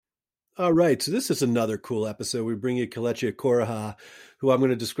All right, so this is another cool episode. We bring you Kelechi Okoroha, who I'm going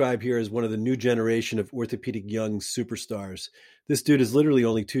to describe here as one of the new generation of orthopedic young superstars. This dude is literally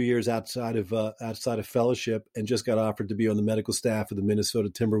only 2 years outside of fellowship and just got offered to be on the medical staff of the Minnesota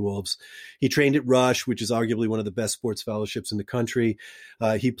Timberwolves. He trained at Rush, which is arguably one of the best sports fellowships in the country.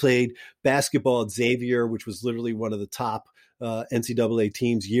 He played basketball at Xavier, which was literally one of the top NCAA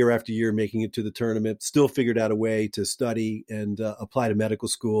teams year after year, making it to the tournament. Still figured out a way to study and apply to medical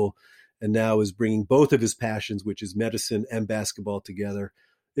school, and now is bringing both of his passions, which is medicine and basketball, together.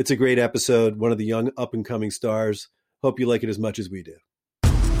 It's a great episode, one of the young up-and-coming stars. Hope you like it as much as we do.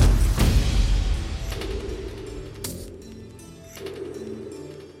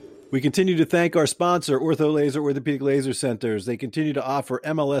 We continue to thank our sponsor, Ortho Laser Orthopedic Laser Centers. They continue to offer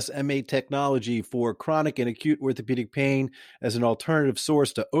MLS M8 technology for chronic and acute orthopedic pain as an alternative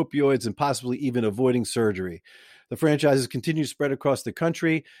source to opioids and possibly even avoiding surgery. The franchises continue to spread across the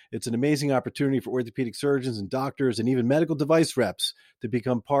country. It's an amazing opportunity for orthopedic surgeons and doctors and even medical device reps to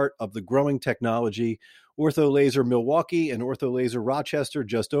become part of the growing technology. Ortho Laser Milwaukee and Ortho Laser Rochester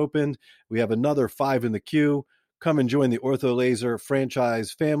just opened. We have another 5 in the queue. Come and join the Ortho Laser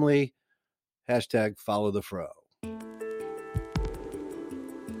franchise family. Hashtag follow the fro.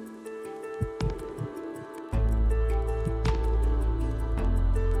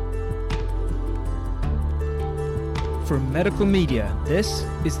 From Medical Media, this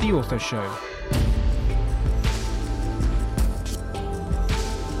is The Ortho Show.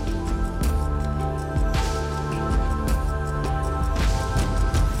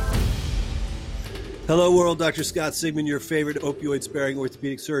 Hello, world. Dr. Scott Sigman, your favorite opioid-sparing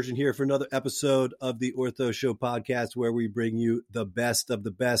orthopedic surgeon, here for another episode of the Ortho Show podcast, where we bring you the best of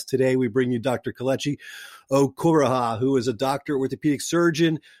the best. Today, we bring you Dr. Kelechi Okoroha, who is a doctor, orthopedic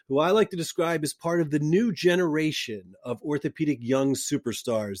surgeon, who I like to describe as part of the new generation of orthopedic young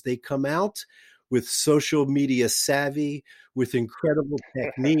superstars. They come out with social media savvy, with incredible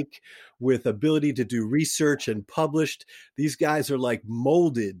technique, with ability to do research and published. These guys are like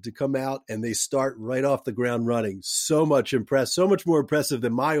molded to come out, and they start right off the ground running. So much more impressive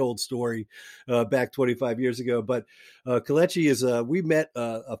than my old story back 25 years ago. But Kelechi is, we met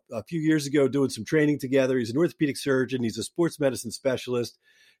a few years ago doing some training together. He's an orthopedic surgeon. He's a sports medicine specialist.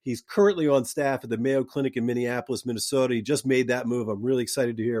 He's currently on staff at the Mayo Clinic in Minneapolis, Minnesota. He just made that move. I'm really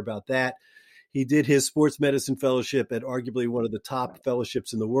excited to hear about that. He did his sports medicine fellowship at arguably one of the top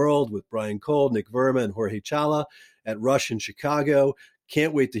fellowships in the world with Brian Cole, Nick Verma, and Jorge Chala at Rush in Chicago.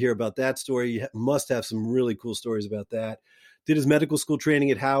 Can't wait to hear about that story. You must have some really cool stories about that. Did his medical school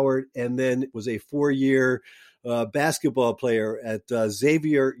training at Howard, and then was a 4-year basketball player at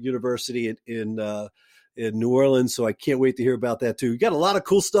Xavier University in New Orleans. So I can't wait to hear about that too. You got a lot of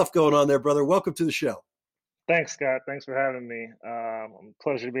cool stuff going on there, brother. Welcome to the show. Thanks, Scott. Thanks for having me.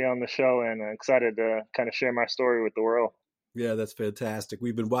 Pleasure to be on the show, and excited to kind of share my story with the world. Yeah, that's fantastic.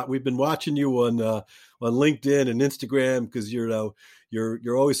 We've been watching you on LinkedIn and Instagram, because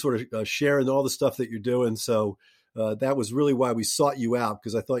you're always sort of sharing all the stuff that you're doing. So that was really why we sought you out,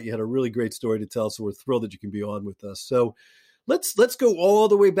 because I thought you had a really great story to tell. So we're thrilled that you can be on with us. So let's go all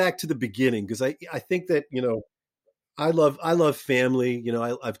the way back to the beginning, because I think that I love family.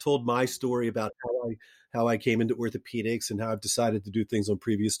 I've told my story about how I came into orthopedics and how I've decided to do things on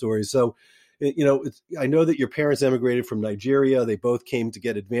previous stories. So, I know that your parents emigrated from Nigeria. They both came to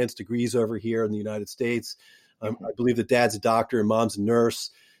get advanced degrees over here in the United States. I believe that dad's a doctor and mom's a nurse.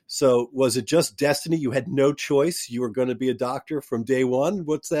 So was it just destiny? You had no choice. You were going to be a doctor from day one.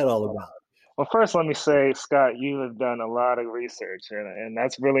 What's that all about? Well, first, let me say, Scott, you have done a lot of research, and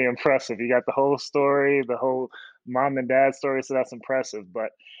that's really impressive. You got the whole story, the whole mom and dad story, so that's impressive.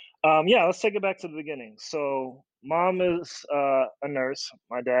 But let's take it back to the beginning. So mom is a nurse.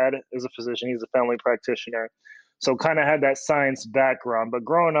 My dad is a physician. He's a family practitioner. So kind of had that science background. But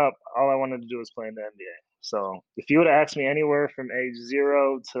growing up, all I wanted to do was play in the NBA. So if you would have asked me anywhere from age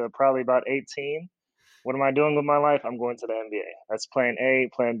 0 to probably about 18, what am I doing with my life? I'm going to the NBA. That's plan A,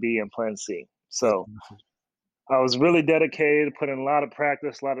 plan B, and plan C. So I was really dedicated, put in a lot of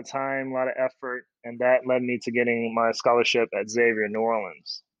practice, a lot of time, a lot of effort, and that led me to getting my scholarship at Xavier, New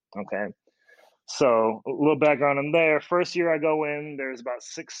Orleans. Okay. So a little background on there. First year I go in, there's about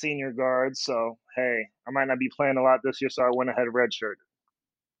 6 senior guards. So, hey, I might not be playing a lot this year, so I went ahead and redshirted.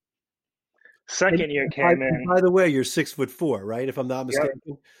 Second year came in. By the way, you're 6'4", right? If I'm not mistaken.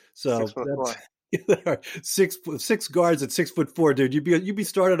 Yep. So 6'4". six guards at 6'4", dude. You'd be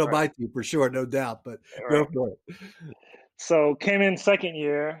started on my team for sure, no doubt. But go for it. So came in second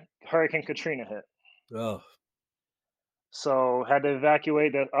year, Hurricane Katrina hit. Oh. So had to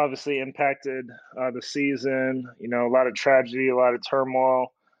evacuate. That obviously impacted the season. A lot of tragedy, a lot of turmoil.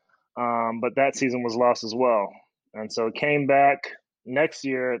 But that season was lost as well. And so came back next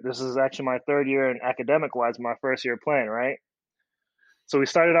year. This is actually my third year, and academic wise, my first year playing, right? So we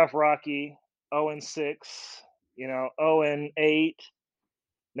started off rocky, 0-6, 0-8.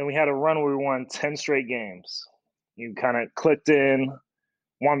 Then we had a run where we won 10 straight games. You kind of clicked in,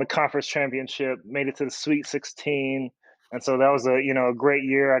 won the conference championship, made it to the Sweet 16. And so that was a great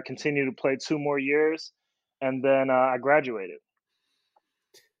year. I continued to play 2 more years, and then I graduated.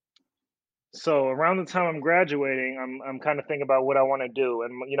 So around the time I'm graduating, I'm kind of thinking about what I want to do,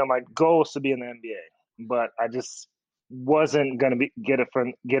 and my goal is to be in the NBA, but I just wasn't gonna get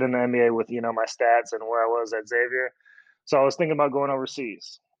in the NBA with my stats and where I was at Xavier. So I was thinking about going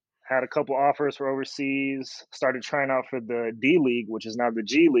overseas. Had a couple offers for overseas. Started trying out for the D League, which is now the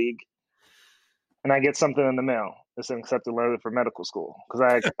G League, and I get something in the mail. It's an accepted letter for medical school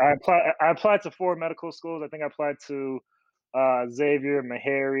because I applied to 4 medical schools. I think I applied to Xavier,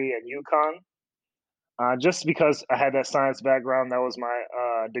 Meharry, and UConn. Just because I had that science background, that was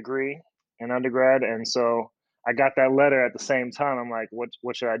my degree in undergrad, and so I got that letter at the same time. I'm like,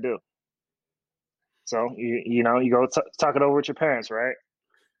 what should I do? So you go talk it over with your parents, right?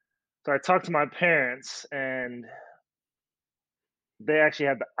 So I talked to my parents, and they actually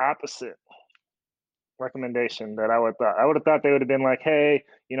had the opposite recommendation that I would thought. I would have thought they would have been like, hey,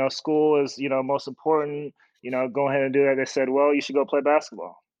 school is most important. Go ahead and do that. They said, well, you should go play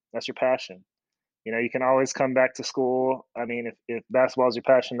basketball. That's your passion. You can always come back to school. I mean, if basketball is your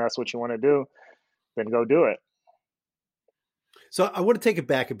passion, that's what you want to do, then go do it. So I want to take it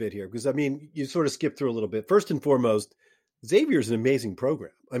back a bit here because, I mean, you sort of skipped through a little bit. First and foremost, Xavier is an amazing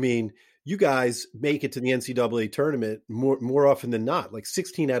program. I mean, you guys make it to the NCAA tournament more often than not, like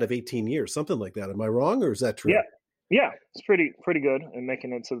 16 out of 18 years, something like that. Am I wrong, or is that true? Yeah, it's pretty good in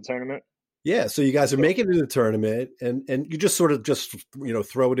making it to the tournament. Yeah, so you guys are making it to the tournament, and you just sort of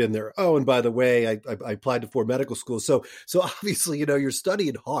throw it in there. Oh, and by the way, I applied to 4 medical schools. So obviously, you're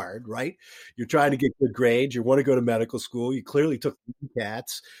studying hard, right? You're trying to get good grades. You want to go to medical school. You clearly took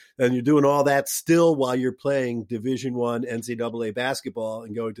cats, and you're doing all that still while you're playing Division I NCAA basketball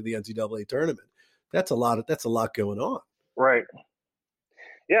and going to the NCAA tournament. That's a lot going on. Right.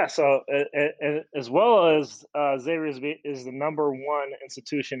 Yeah, so as well as Xavier is the #1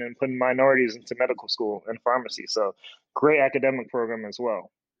 institution in putting minorities into medical school and pharmacy. So great academic program as well.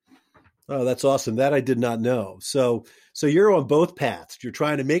 Oh, that's awesome. That I did not know. So you're on both paths. You're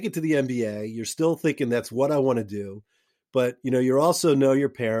trying to make it to the NBA. You're still thinking that's what I want to do. But, you also know your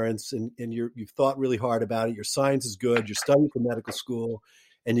parents and you've thought really hard about it. Your science is good. You're studying for medical school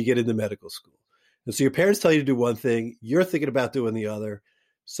and you get into medical school. And so your parents tell you to do one thing. You're thinking about doing the other.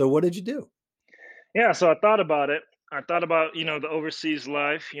 So what did you do? Yeah, so I thought about it. I thought about, the overseas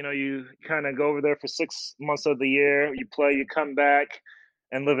life. You kind of go over there for 6 months of the year, you play, you come back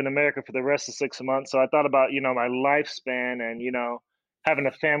and live in America for the rest of 6 months. So I thought about, my lifespan and, having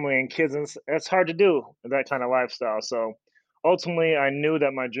a family and kids. And it's hard to do that kind of lifestyle. So ultimately, I knew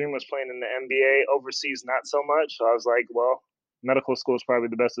that my dream was playing in the NBA, overseas, not so much. So I was like, well, medical school is probably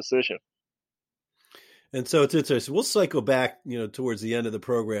the best decision. And so it's interesting. We'll cycle back, towards the end of the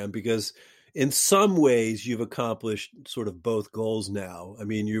program because in some ways you've accomplished sort of both goals now. I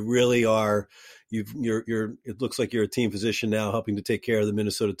mean, you really are, it looks like you're a team physician now helping to take care of the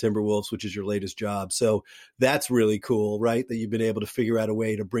Minnesota Timberwolves, which is your latest job. So that's really cool, right? That you've been able to figure out a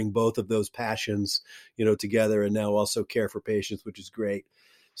way to bring both of those passions, together and now also care for patients, which is great.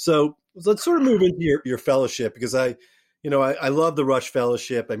 So let's sort of move into your fellowship because I love the Rush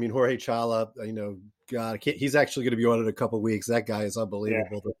Fellowship. I mean, Jorge Chala, God, he's actually going to be on in a couple of weeks. That guy is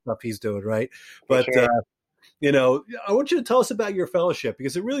unbelievable, the stuff he's doing, right? But, sure. I want you to tell us about your fellowship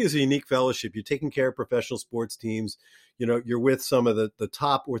because it really is a unique fellowship. You're taking care of professional sports teams. You're with some of the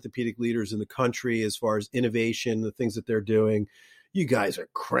top orthopedic leaders in the country as far as innovation, the things that they're doing. You guys are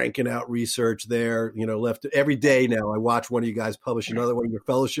cranking out research there, left every day now. I watch one of you guys publish another one of your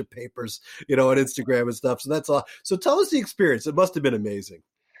fellowship papers, on Instagram and stuff. So that's all. So tell us the experience. It must have been amazing.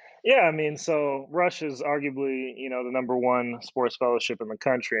 Yeah, I mean, so Rush is arguably, the #1 sports fellowship in the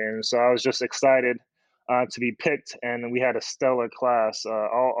country. And so I was just excited to be picked. And we had a stellar class,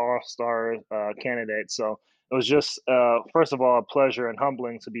 all-star candidates. So it was just, first of all, a pleasure and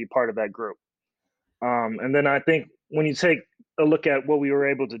humbling to be part of that group. And then I think when you take a look at what we were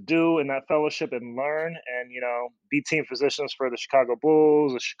able to do in that fellowship and learn and, be team physicians for the Chicago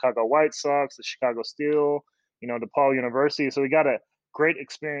Bulls, the Chicago White Sox, the Chicago Steel, DePaul University. So we got a great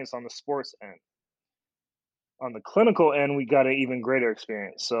experience on the sports end. On the clinical end, we got an even greater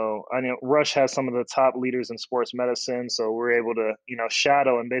experience. So I know Rush has some of the top leaders in sports medicine. So we're able to,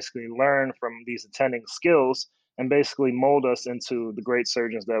 shadow and basically learn from these attending skills and basically mold us into the great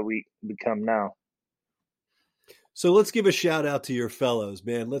surgeons that we become now. So let's give a shout out to your fellows,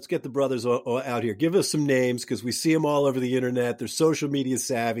 man. Let's get the brothers out here. Give us some names because we see them all over the internet. They're social media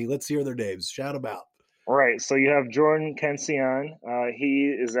savvy. Let's hear their names. Shout them out. All right, so you have Jordan Cancian.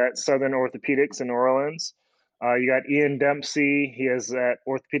 He is at Southern Orthopedics in New Orleans. You got Ian Dempsey. He is at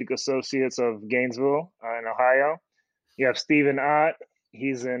Orthopedic Associates of Gainesville in Ohio. You have Stephen Ott.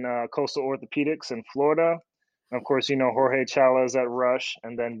 He's in Coastal Orthopedics in Florida. And of course, you know Jorge Chala is at Rush,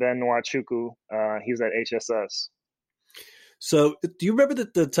 and then Ben Nwachukwu, he's at HSS. So do you remember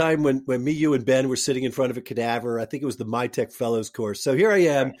the time when me, you, and Ben were sitting in front of a cadaver? I think it was the MyTech Fellows course. So here I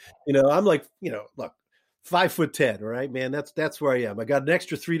am, I'm like, look, 5'10", all right, man, that's where I am. I got an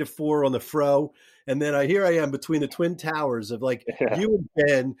extra 3 to 4 on the fro. And then here I am between the twin towers of like you and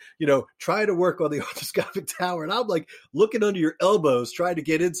Ben, trying to work on the arthroscopic tower. And I'm like looking under your elbows, trying to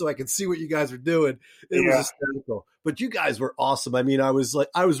get in so I can see what you guys were doing. It was hysterical, but you guys were awesome. I mean, I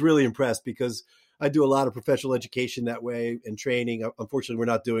was really impressed because I do a lot of professional education that way and training. Unfortunately, we're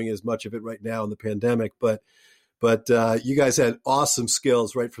not doing as much of it right now in the pandemic, but you guys had awesome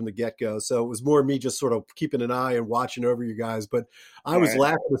skills right from the get-go. So it was more me just sort of keeping an eye and watching over you guys. But I was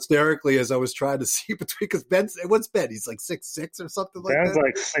laughing hysterically as I was trying to see between, because what's Ben? He's like 6'6" or something like that?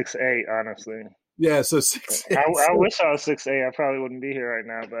 Ben's like 6'8", honestly. Yeah, so 6'8". I wish I was 6'8". I probably wouldn't be here right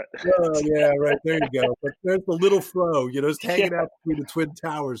now, but oh yeah, right, there you go. But there's the little fro, just hanging out between the twin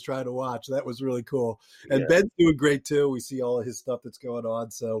towers trying to watch. That was really cool. And Ben's doing great too. We see all of his stuff that's going on.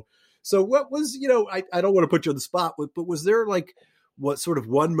 So what was, I don't want to put you on the spot, but was there like what sort of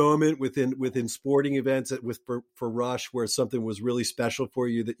one moment within sporting events for Rush where something was really special for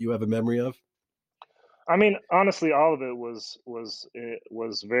you that you have a memory of? I mean, honestly, all of it was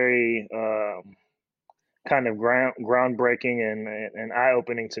very kind of groundbreaking and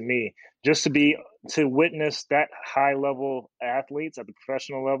eye-opening to me. Just to witness that high-level athletes at the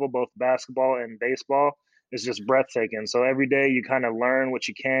professional level, both basketball and baseball, is just breathtaking. So every day you kind of learn what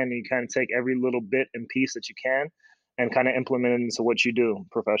you can, and you kind of take every little bit and piece that you can and kind of implement it into what you do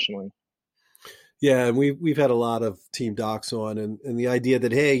professionally. Yeah, and we've had a lot of team docs on, and the idea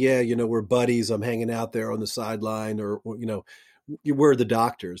that, hey, yeah, we're buddies. I'm hanging out there on the sideline, or we're the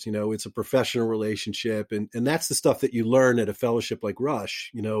doctors. It's a professional relationship, and that's the stuff that you learn at a fellowship like Rush.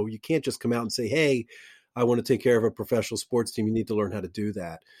 You can't just come out and say, hey, I want to take care of a professional sports team. You need to learn how to do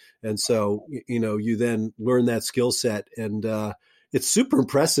that. And so, you then learn that skill set, and it's super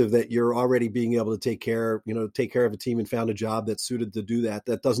impressive that you're already being able to take care of a team and found a job that's suited to do that.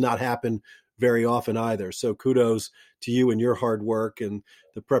 That does not happen very often either. So kudos to you and your hard work and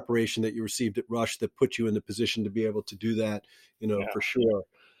the preparation that you received at Rush that put you in the position to be able to do that, for sure.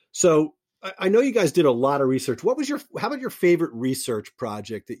 So I know you guys did a lot of research. How about your favorite research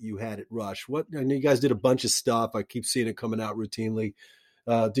project that you had at Rush? I know you guys did a bunch of stuff. I keep seeing it coming out routinely.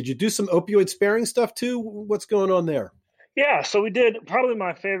 Did you do some opioid sparing stuff too? What's going on there? Yeah, so we did probably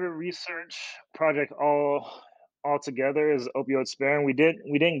my favorite research project altogether is opioid sparing. We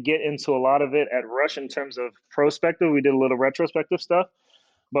didn't get into a lot of it at Rush in terms of prospective. We did a little retrospective stuff,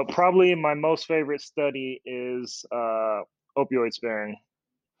 but probably my most favorite study is opioid sparing.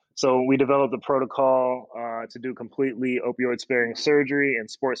 So we developed a protocol to do completely opioid-sparing surgery and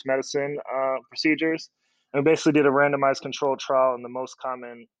sports medicine procedures. And we basically did a randomized controlled trial in the most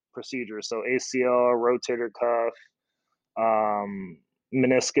common procedures. So ACL, rotator cuff,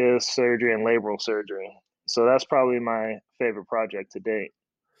 meniscus surgery, and labral surgery. So that's probably my favorite project to date.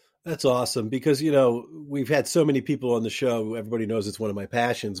 That's awesome because, we've had so many people on the show. Everybody knows it's one of my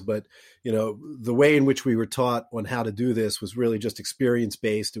passions, but, the way in which we were taught on how to do this was really just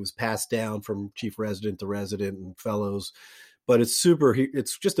experience-based. It was passed down from chief resident to resident and fellows, but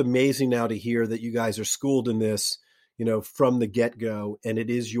it's just amazing now to hear that you guys are schooled in this, from the get-go, and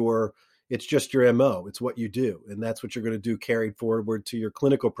it's just your MO. It's what you do. And that's what you're going to do carried forward to your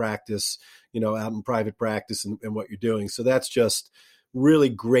clinical practice, out in private practice and what you're doing. So that's just really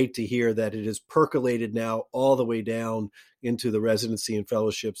great to hear that it has percolated now all the way down into the residency and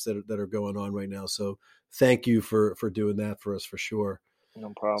fellowships that are going on right now. So thank you for doing that for us, for sure.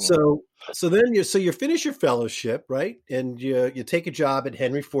 No problem. So then you finish your fellowship, right? And you take a job at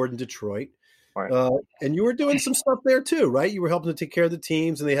Henry Ford in Detroit. Right. And you were doing some stuff there too, right? You were helping to take care of the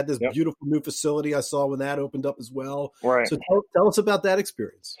teams, and they had this beautiful new facility I saw when that opened up as well. Right. So tell us about that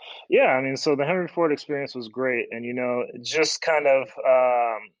experience. Yeah, I mean, so the Henry Ford experience was great, and just kind of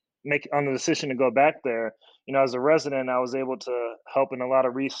make on the decision to go back there. As a resident, I was able to help in a lot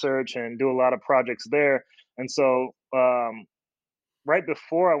of research and do a lot of projects there, and so right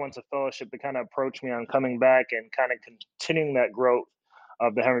before I went to fellowship, they kind of approached me on coming back and kind of continuing that growth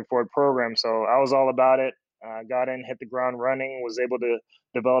of the Henry Ford program. So I was all about it. Got in, hit the ground running, was able to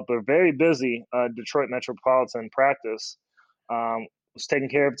develop a very busy Detroit metropolitan practice. Was taking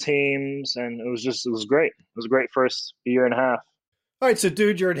care of teams, and it was great. It was a great first year and a half. All right, so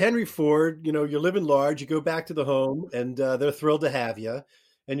dude, you're at Henry Ford. You know, you're living large. You go back to the home, and they're thrilled to have you,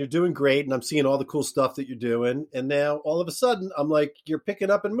 and you're doing great. And I'm seeing all the cool stuff that you're doing. And now, all of a sudden, I'm like, you're picking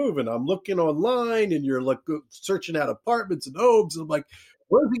up and moving. I'm looking online, and you're like searching out apartments and homes. And I'm like,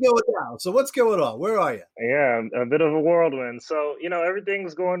 where's he going now? So what's going on? Where are you? Yeah, a bit of a whirlwind. So,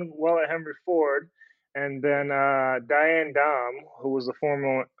 everything's going well at Henry Ford. And then Diane Dom, who was the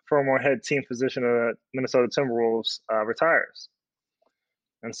former head team physician of the Minnesota Timberwolves, retires.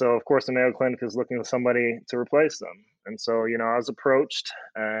 And so, of course, the Mayo Clinic is looking for somebody to replace them. And so, I was approached,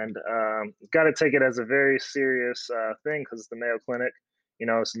 and got to take it as a very serious thing, because it's the Mayo Clinic.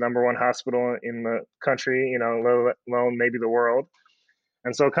 It's the number one hospital in the country, let alone maybe the world.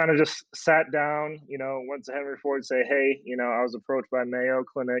 And so kind of just sat down, went to Henry Ford and say, hey, I was approached by Mayo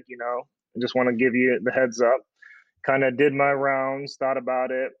Clinic, I just want to give you the heads up. Kind of did my rounds, thought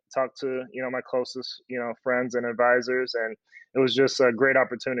about it, talked to, my closest, friends and advisors. And it was just a great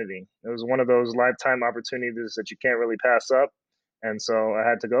opportunity. It was one of those lifetime opportunities that you can't really pass up. And so I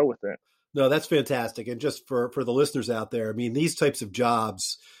had to go with it. No, that's fantastic. And just for the listeners out there, I mean, these types of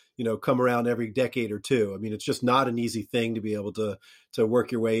jobs, come around every decade or two. I mean, it's just not an easy thing to be able to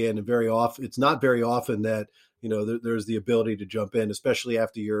work your way in. And very often, it's not very often that, there's the ability to jump in, especially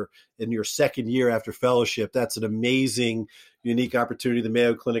after you're in your second year after fellowship. That's an amazing, unique opportunity. The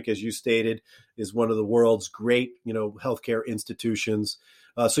Mayo Clinic, as you stated, is one of the world's great, healthcare institutions.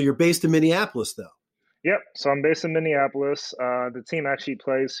 So you're based in Minneapolis, though. Yep. So I'm based in Minneapolis. The team actually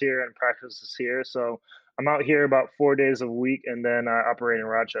plays here and practices here. So I'm out here about 4 days a week, and then I operate in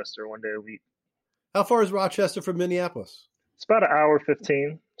Rochester 1 day a week. How far is Rochester from Minneapolis? It's about an hour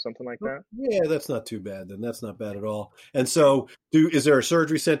 15, something like that. Yeah, that's not too bad then. That's not bad at all. And so is there a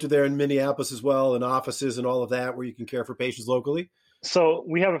surgery center there in Minneapolis as well, and offices and all of that where you can care for patients locally? So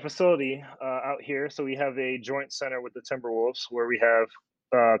we have a facility out here. So we have a joint center with the Timberwolves where we have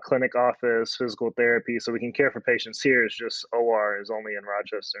clinic, office, physical therapy. So we can care for patients here. It's just OR is only in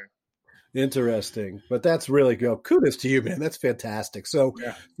Rochester. Interesting. But that's really good. Kudos to you, man. That's fantastic. So,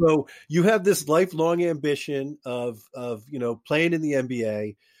 Yeah. So you have this lifelong ambition of playing in the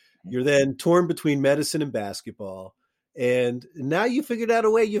NBA. You're then torn between medicine and basketball. And now you figured out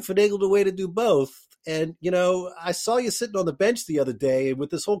a way, you finagled a way to do both. And, I saw you sitting on the bench the other day, and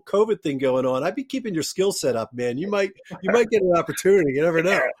with this whole COVID thing going on, I'd be keeping your skill set up, man. You might get an opportunity. You never know.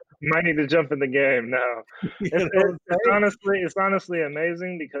 Yeah, you might need to jump in the game now. It's honestly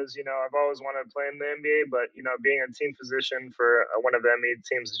amazing because, I've always wanted to play in the NBA, but, being a team physician for one of the NBA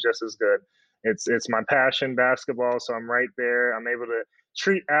teams is just as good. It's my passion, basketball, so I'm right there. I'm able to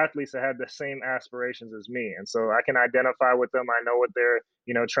treat athletes that have the same aspirations as me. And so I can identify with them. I know what they're,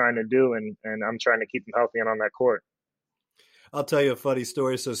 trying to do, and I'm trying to keep them healthy and on that court. I'll tell you a funny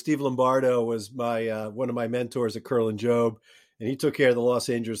story. So Steve Lombardo was my one of my mentors at Curl and Job, and he took care of the Los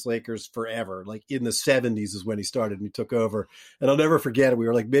Angeles Lakers forever. Like in the 70s is when he started, and he took over. And I'll never forget it. We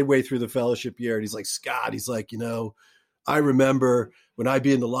were like midway through the fellowship year, and he's like, Scott, he's like, I remember when I'd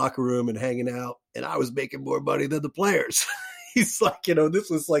be in the locker room and hanging out, and I was making more money than the players. He's like, this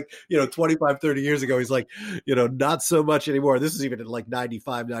was like, 25, 30 years ago. He's like, not so much anymore. This is even in like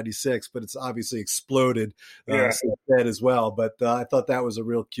 95, 96, but it's obviously exploded since then as well. But I thought that was a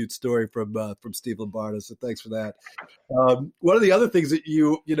real cute story from Steve Lombardo. So thanks for that. One of the other things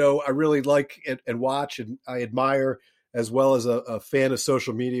that I really like and watch and I admire, as well as a fan of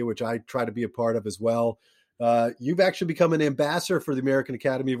social media, which I try to be a part of as well. You've actually become an ambassador for the American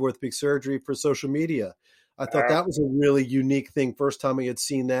Academy of Orthopedic Surgery for social media. I thought that was a really unique thing. First time I had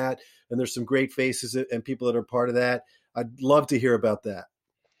seen that, and there's some great faces and people that are part of that. I'd love to hear about that.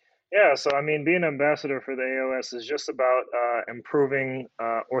 Yeah, so I mean, being an ambassador for the AOS is just about improving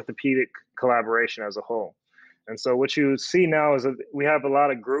orthopedic collaboration as a whole. And so what you see now is that we have a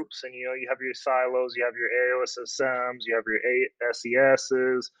lot of groups, and you have your silos, you have your AOSSMs, you have your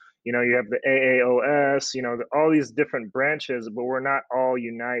SESs, you have the AAOS, all these different branches, but we're not all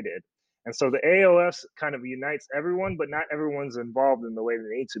united. And so the AOS kind of unites everyone, but not everyone's involved in the way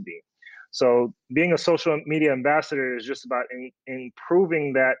they need to be. So being a social media ambassador is just about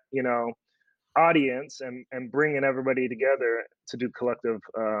improving that, audience and bringing everybody together to do collective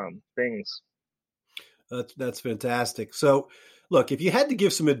things. That's fantastic. So Look, if you had to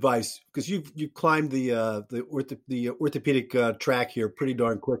give some advice, because you climbed the orthopedic track here pretty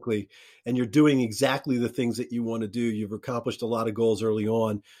darn quickly, and you're doing exactly the things that you want to do. You've accomplished a lot of goals early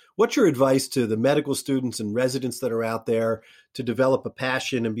on. What's your advice to the medical students and residents that are out there to develop a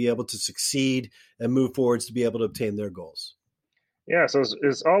passion and be able to succeed and move forwards to be able to obtain their goals? Yeah, so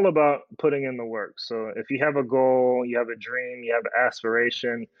it's all about putting in the work. So if you have a goal, you have a dream, you have an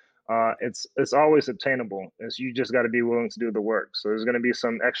aspiration, it's always obtainable. It's you just got to be willing to do the work. So there's going to be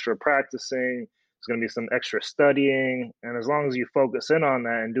some extra practicing, there's going to be some extra studying, and as long as you focus in on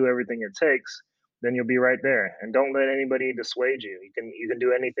that and do everything it takes, then you'll be right there. And don't let anybody dissuade you. You can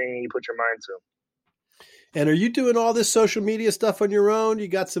do anything you put your mind to. And are you doing all this social media stuff on your own? You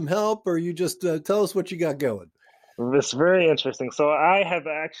got some help, or you just tell us what you got going? It's very interesting. So I have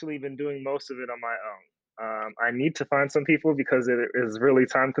actually been doing most of it on my own. I need to find some people because it is really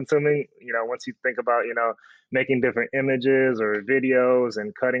time consuming. Once you think about, making different images or videos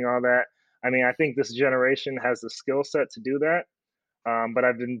and cutting all that. I mean, I think this generation has the skill set to do that. But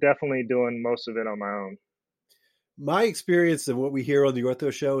I've been definitely doing most of it on my own. My experience and what we hear on the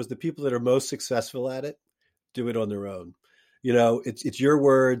Ortho Show is the people that are most successful at it do it on their own. It's your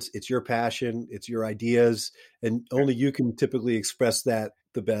words, it's your passion, it's your ideas, and only you can typically express that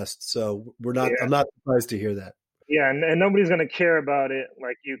the best. So I'm not surprised to hear that. Yeah, and nobody's going to care about it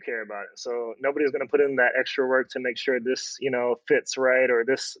like you care about it. So nobody's going to put in that extra work to make sure this, fits right, or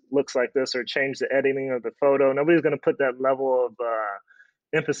this looks like this, or change the editing of the photo. Nobody's going to put that level of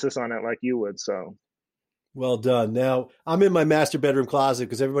emphasis on it like you would. So. Well done. Now, I'm in my master bedroom closet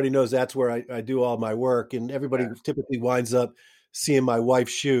because everybody knows that's where I do all my work, and everybody typically winds up seeing my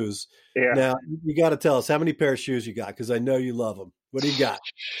wife's shoes. Yeah. Now, you got to tell us how many pair of shoes you got, because I know you love them. What do you got?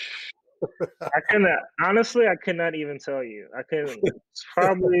 I cannot even tell you. It's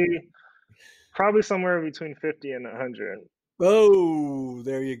probably somewhere between 50 and 100. Oh,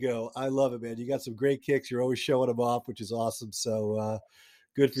 there you go. I love it, man. You got some great kicks. You're always showing them off, which is awesome. So,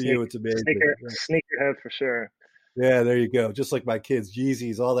 good for you. It's amazing. Sneakerhead for sure. Yeah, there you go. Just like my kids,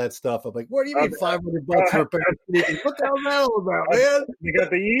 Yeezys, all that stuff. I'm like, what do you mean $500 for a pair of sneakers? What the hell is that all about, man? You got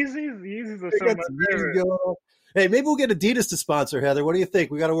the Yeezys? The Yeezys are some of my favorite. Hey, maybe we'll get Adidas to sponsor, Heather. What do you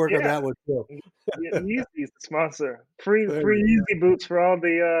think? We got to work on that one too. Yeezys to sponsor. Free Yeezy boots for all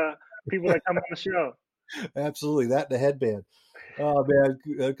the people that come on the show. Absolutely. That and the headband. Oh man,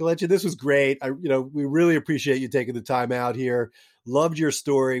 Kelechi, this was great. We really appreciate you taking the time out here. Loved your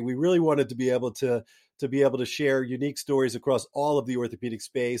story. We really wanted to be able to share unique stories across all of the orthopedic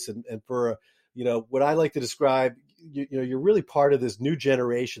space, and for what I like to describe, you're really part of this new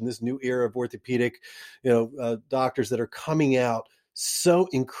generation, this new era of orthopedic, doctors that are coming out so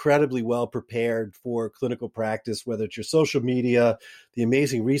incredibly well prepared for clinical practice, whether it's your social media, the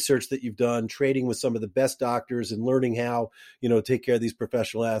amazing research that you've done, trading with some of the best doctors and learning how, take care of these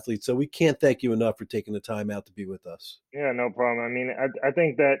professional athletes. So we can't thank you enough for taking the time out to be with us. Yeah, no problem. I mean, I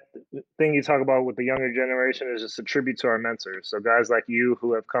think that thing you talk about with the younger generation is just a tribute to our mentors. So guys like you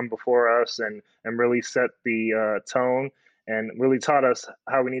who have come before us and really set the tone and really taught us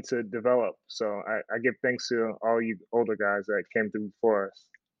how we need to develop. So I give thanks to all you older guys that came through before us.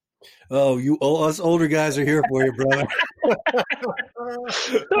 Oh, us older guys are here for you, brother.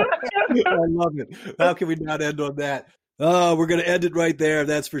 I love it. How can we not end on that? Oh, we're going to end it right there.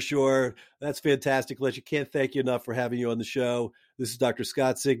 That's for sure. That's fantastic, Les. Can't thank you enough for having you on the show. This is Dr.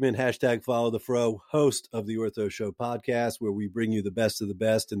 Scott Sigman, #FollowTheFro, host of the Ortho Show podcast, where we bring you the best of the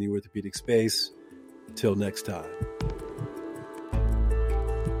best in the orthopedic space. Until next time.